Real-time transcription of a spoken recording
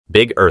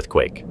Big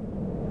earthquake.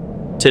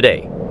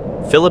 Today,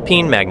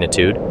 Philippine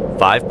magnitude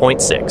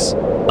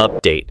 5.6.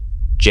 Update.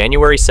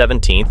 January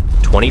 17th,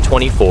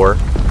 2024.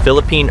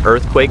 Philippine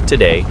earthquake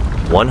today,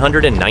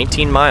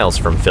 119 miles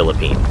from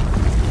Philippine.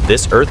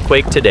 This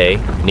earthquake today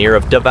near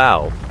of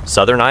Davao,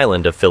 southern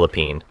island of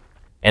Philippine,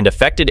 and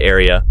affected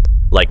area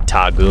like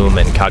Tagum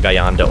and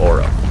Cagayan de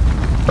Oro.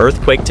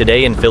 Earthquake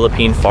today in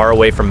Philippine far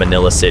away from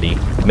Manila City,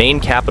 main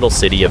capital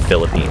city of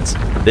Philippines.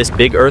 This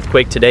big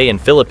earthquake today in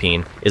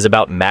Philippine is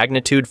about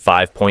magnitude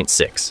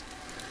 5.6.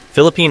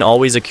 Philippine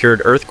always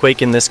occurred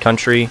earthquake in this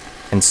country,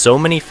 and so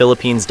many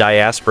Philippines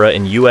diaspora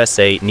in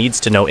USA needs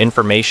to know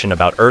information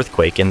about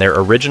earthquake in their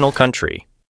original country.